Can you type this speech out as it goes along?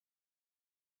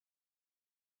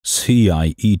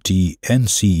CIET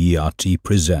NCERT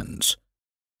presents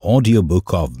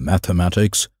Audiobook of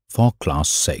Mathematics for Class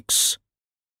 6.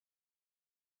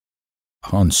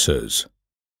 Answers.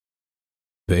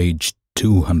 Page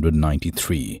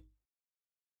 293.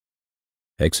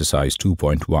 Exercise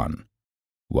 2.1.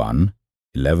 1.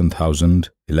 11,000,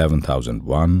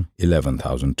 11,001,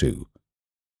 11,002.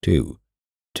 2.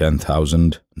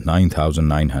 10,000,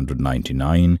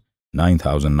 9,999,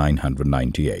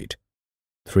 9,998.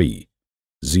 3.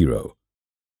 0.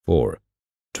 4.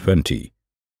 20.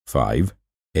 5.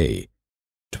 A.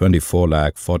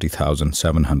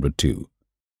 24,40,702.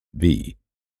 B.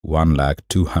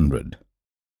 1,02,000.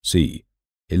 C.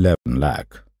 11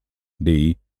 lakh.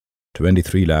 D.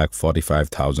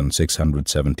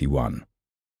 23,45,671.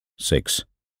 6.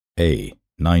 A.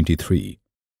 93.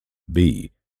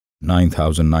 B.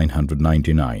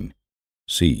 9,999.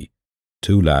 C.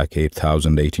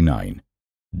 2,08,089.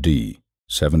 D.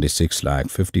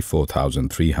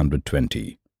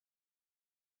 76,54,320.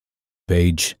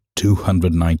 Page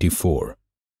 294.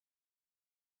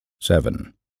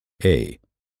 7. A.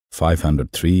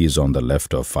 503 is on the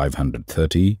left of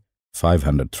 530.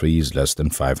 503 is less than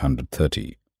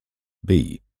 530.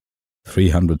 B.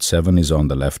 307 is on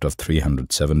the left of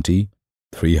 370.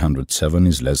 307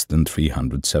 is less than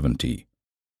 370.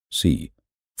 C.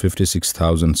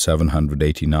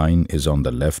 56,789 is on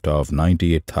the left of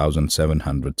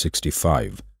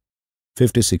 98,765.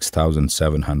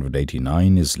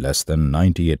 56,789 is less than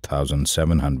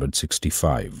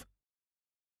 98,765.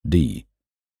 D.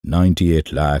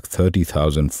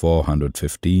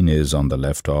 98,30,415 is on the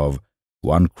left of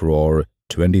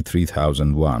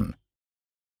 1,23,001.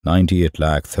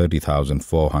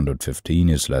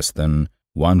 98,30,415 is less than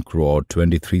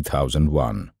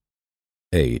 1,23,001.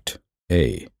 8.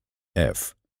 A.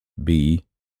 F. B.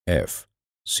 F.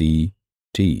 C.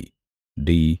 T.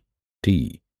 D.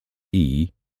 T. E.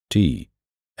 T.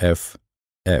 F.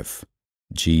 F.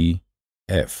 G.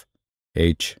 F.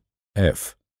 H.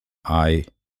 F. I.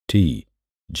 T.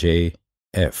 J.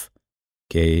 F.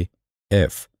 K.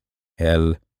 F.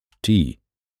 L. T.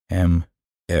 M.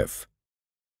 F.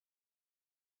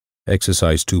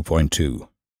 Exercise 2.2.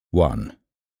 1.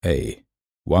 A.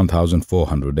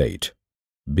 1,408.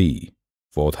 B.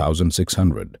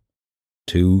 4,600.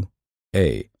 2.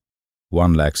 A.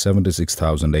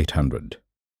 1,76,800.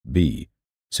 B.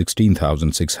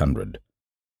 16,600.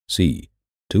 C.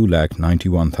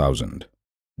 2,91,000.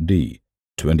 D.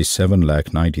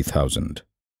 27,90,000.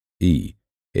 E.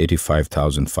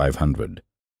 85,500.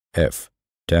 F.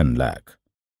 10 lakh.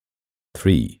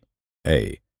 3.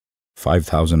 A.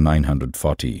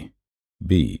 5,940.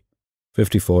 B.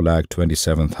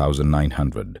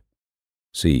 54,27,900.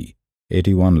 C.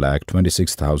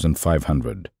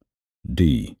 81,26,500.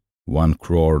 D.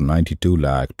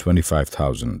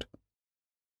 1,92,25,000.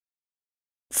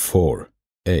 4.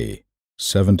 A.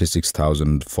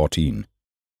 76,014.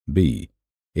 B.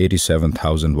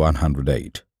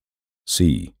 87,108.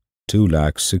 C.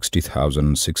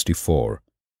 2,60,064.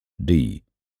 D.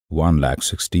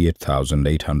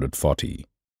 1,68,840.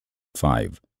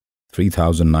 5.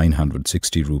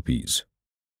 3,960 rupees.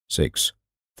 6.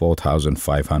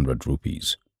 4,500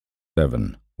 rupees.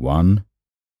 7. 1.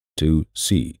 2.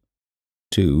 C.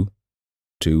 2.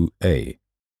 2A.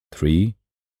 3.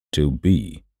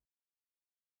 2B.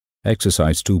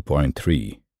 Exercise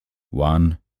 2.3.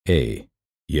 1. A.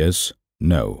 Yes,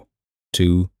 no.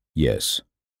 2. Yes.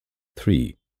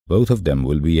 3. Both of them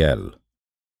will be L.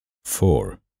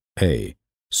 4. A.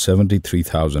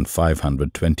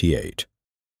 73,528.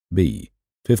 B.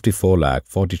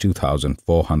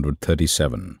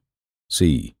 54,42,437.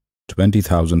 C.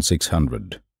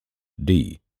 20,600.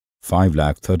 D.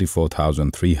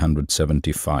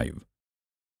 5,34,375.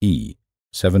 E.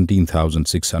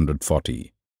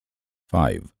 17,640.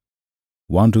 5.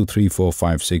 1, 2, 3, 4,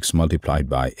 5, 6 multiplied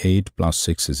by 8 plus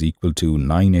 6 is equal to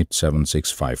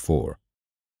 987654.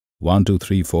 1, 2,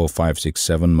 3, 4, 5, 6,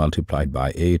 7 multiplied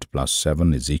by 8 plus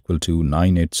 7 is equal to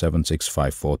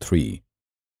 9876,543.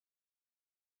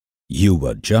 You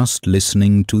were just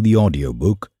listening to the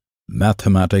audiobook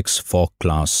Mathematics for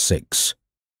Class 6.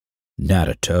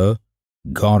 Narrator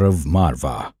Gaurav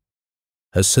Marva.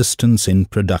 Assistance in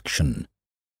production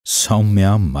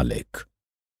Soumya Malik.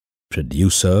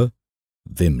 Producer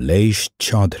Vimlesh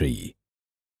Chaudhary.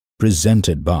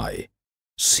 Presented by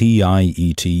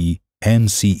CIET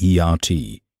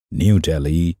NCERT, New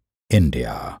Delhi,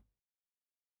 India.